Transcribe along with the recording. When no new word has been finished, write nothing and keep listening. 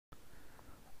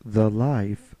The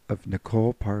Life of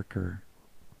Nicole Parker,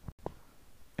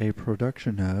 a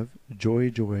production of Joy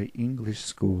Joy English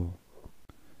School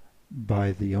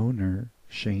by the owner,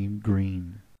 Shane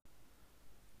Green.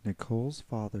 Nicole's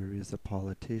father is a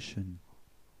politician.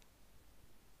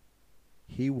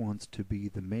 He wants to be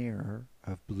the mayor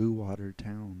of Blue Water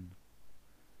Town,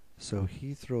 so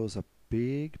he throws a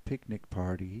big picnic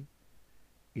party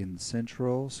in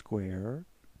Central Square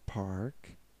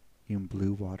Park in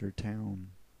Blue Water Town.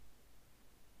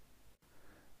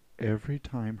 Every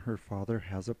time her father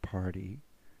has a party,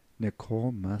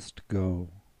 Nicole must go.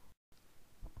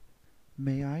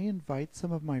 May I invite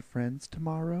some of my friends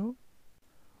tomorrow?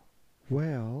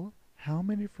 Well, how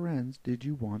many friends did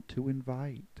you want to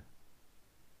invite?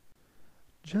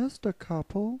 Just a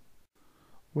couple.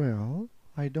 Well,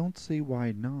 I don't see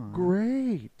why not.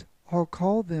 Great! I'll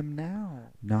call them now.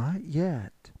 Not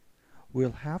yet.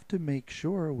 We'll have to make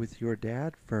sure with your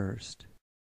dad first.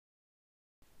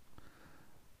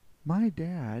 My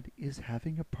dad is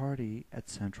having a party at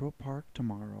Central Park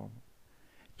tomorrow.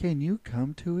 Can you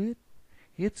come to it?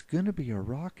 It's gonna be a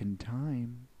rockin'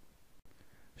 time.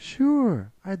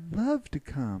 Sure, I'd love to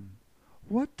come.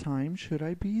 What time should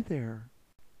I be there?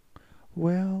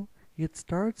 Well, it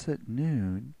starts at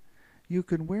noon. You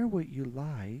can wear what you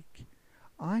like.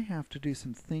 I have to do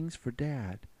some things for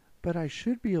Dad, but I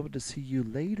should be able to see you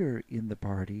later in the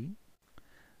party.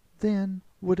 Then,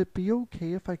 would it be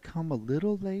okay if I come a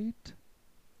little late?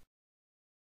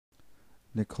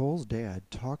 Nicole's dad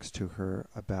talks to her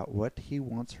about what he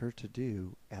wants her to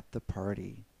do at the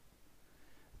party.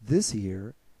 This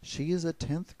year, she is a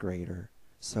 10th grader,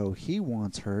 so he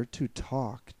wants her to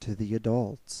talk to the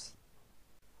adults.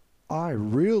 I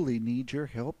really need your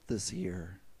help this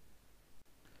year.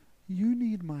 You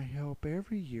need my help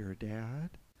every year,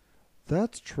 Dad.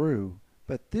 That's true.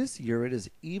 But this year it is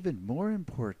even more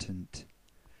important.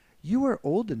 You are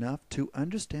old enough to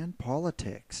understand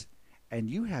politics, and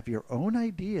you have your own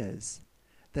ideas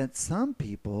that some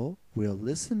people will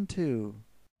listen to.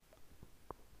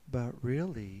 But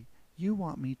really, you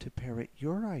want me to parrot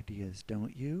your ideas,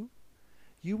 don't you?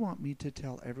 You want me to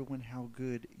tell everyone how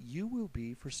good you will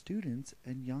be for students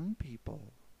and young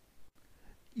people.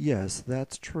 Yes,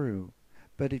 that's true.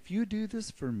 But if you do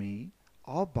this for me,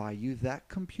 I'll buy you that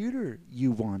computer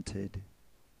you wanted.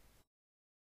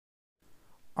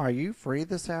 Are you free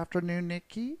this afternoon,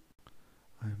 Nikki?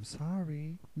 I'm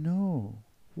sorry, no.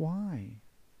 Why?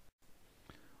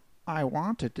 I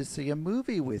wanted to see a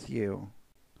movie with you.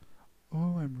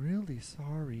 Oh, I'm really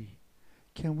sorry.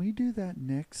 Can we do that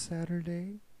next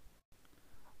Saturday?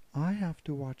 I have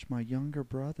to watch my younger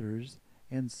brothers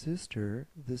and sister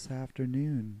this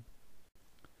afternoon.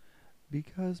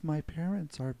 Because my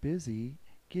parents are busy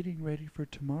getting ready for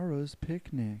tomorrow's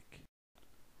picnic.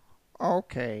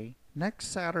 Okay, next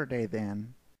Saturday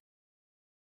then.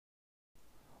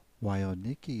 While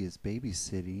Nikki is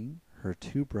babysitting her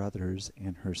two brothers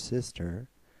and her sister,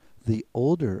 the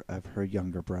older of her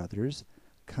younger brothers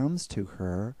comes to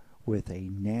her with a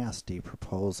nasty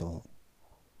proposal.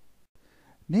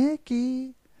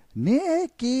 Nikki!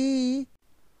 Nikki!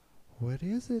 What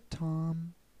is it,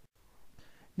 Tom?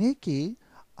 Nikki,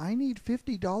 I need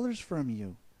 $50 from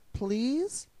you.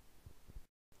 Please?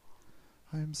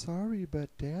 I'm sorry,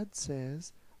 but Dad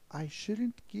says I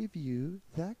shouldn't give you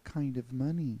that kind of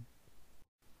money.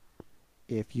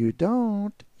 If you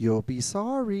don't, you'll be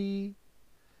sorry.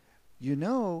 You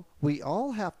know, we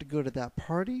all have to go to that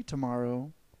party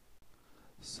tomorrow.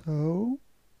 So?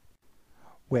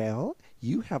 Well,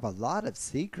 you have a lot of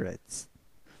secrets.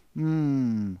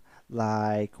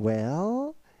 Like,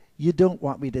 well, you don't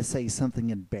want me to say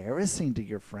something embarrassing to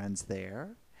your friends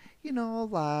there. You know,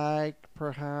 like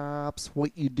perhaps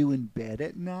what you do in bed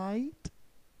at night?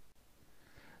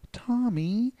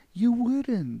 Tommy, you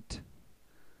wouldn't.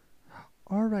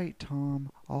 All right, Tom,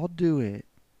 I'll do it.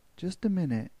 Just a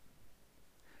minute.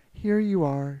 Here you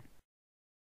are.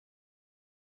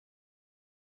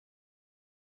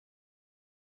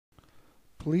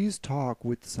 Please talk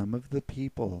with some of the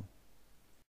people.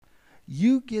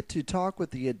 You get to talk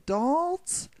with the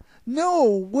adults? No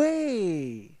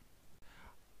way!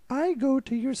 I go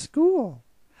to your school.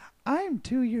 I'm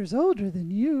 2 years older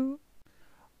than you.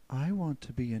 I want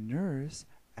to be a nurse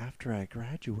after I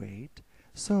graduate,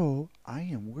 so I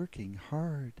am working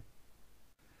hard.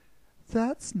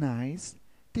 That's nice.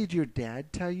 Did your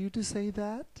dad tell you to say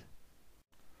that?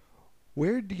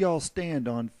 Where do y'all stand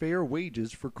on fair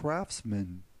wages for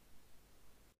craftsmen?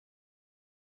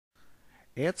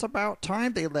 It's about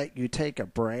time they let you take a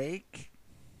break.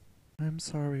 I'm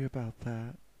sorry about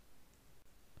that.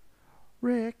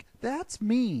 Rick, that's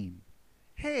mean.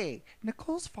 Hey,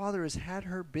 Nicole's father has had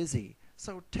her busy,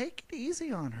 so take it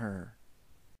easy on her.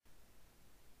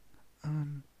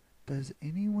 Does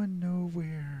anyone know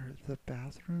where the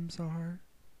bathrooms are?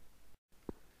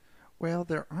 Well,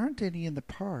 there aren't any in the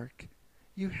park.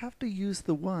 You have to use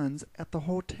the ones at the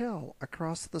hotel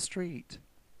across the street.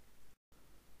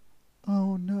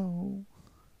 Oh no.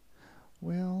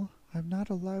 Well, I'm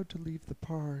not allowed to leave the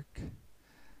park.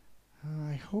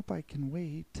 I hope I can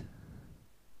wait.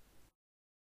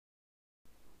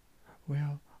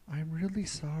 Well, I'm really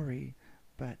sorry,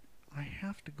 but I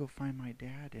have to go find my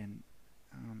dad and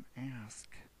ask.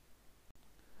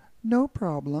 No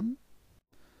problem.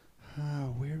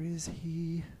 Where is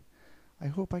he? I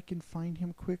hope I can find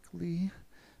him quickly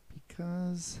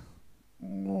because.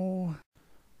 Oh.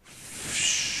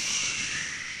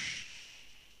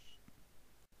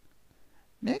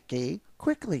 Nikki,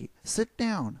 quickly, sit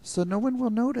down so no one will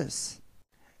notice.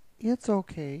 It's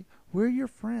okay. We're your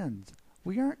friends.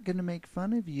 We aren't going to make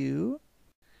fun of you.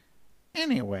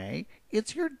 Anyway,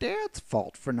 it's your dad's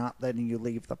fault for not letting you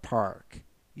leave the park.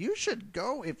 You should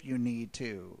go if you need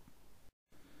to.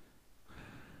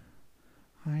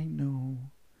 I know,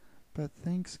 but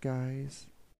thanks, guys.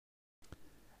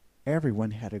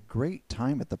 Everyone had a great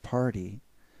time at the party.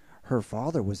 Her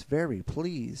father was very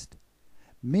pleased.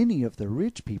 Many of the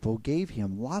rich people gave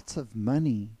him lots of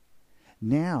money.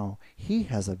 Now he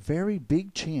has a very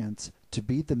big chance to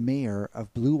be the mayor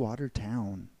of Bluewater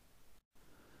Town.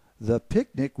 The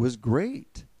picnic was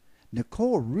great.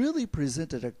 Nicole really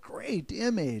presented a great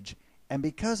image, and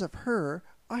because of her,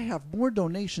 I have more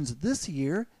donations this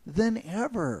year than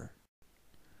ever.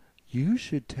 You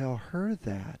should tell her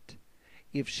that.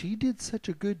 If she did such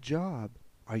a good job,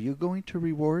 are you going to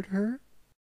reward her?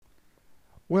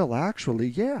 Well, actually,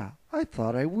 yeah, I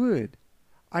thought I would.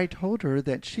 I told her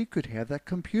that she could have that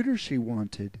computer she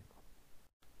wanted.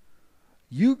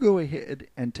 You go ahead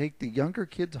and take the younger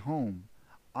kids home.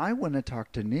 I want to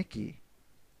talk to Nikki.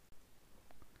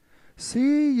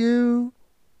 See you.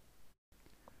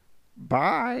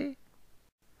 Bye.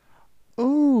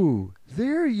 Oh,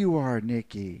 there you are,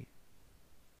 Nikki.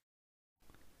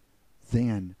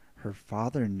 Then her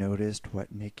father noticed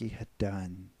what Nikki had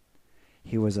done.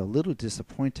 He was a little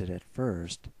disappointed at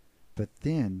first, but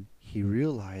then he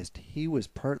realized he was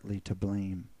partly to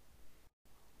blame.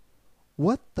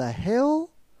 What the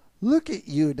hell? Look at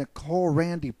you, Nicole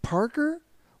Randy Parker.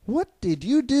 What did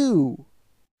you do?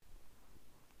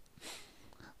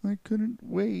 I couldn't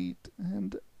wait,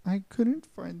 and I couldn't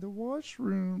find the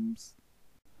washrooms.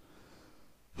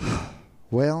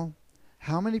 Well,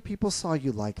 how many people saw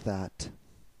you like that?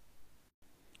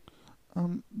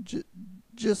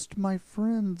 Just my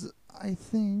friends, I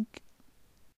think.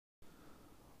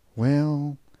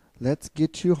 Well, let's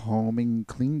get you home and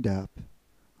cleaned up.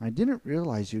 I didn't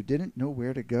realize you didn't know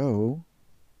where to go.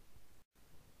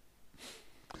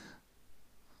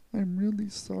 I'm really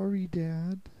sorry,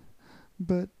 Dad,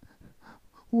 but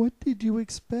what did you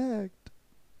expect?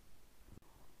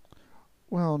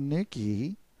 Well,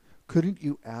 Nikki, couldn't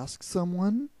you ask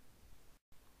someone?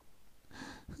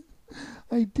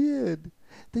 I did.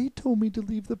 They told me to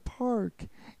leave the park,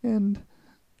 and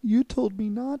you told me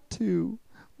not to.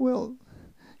 Well,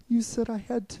 you said I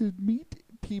had to meet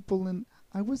people, and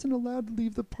I wasn't allowed to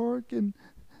leave the park, and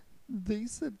they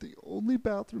said the only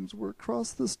bathrooms were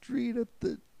across the street at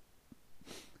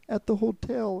the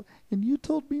hotel, and you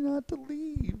told me not to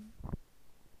leave.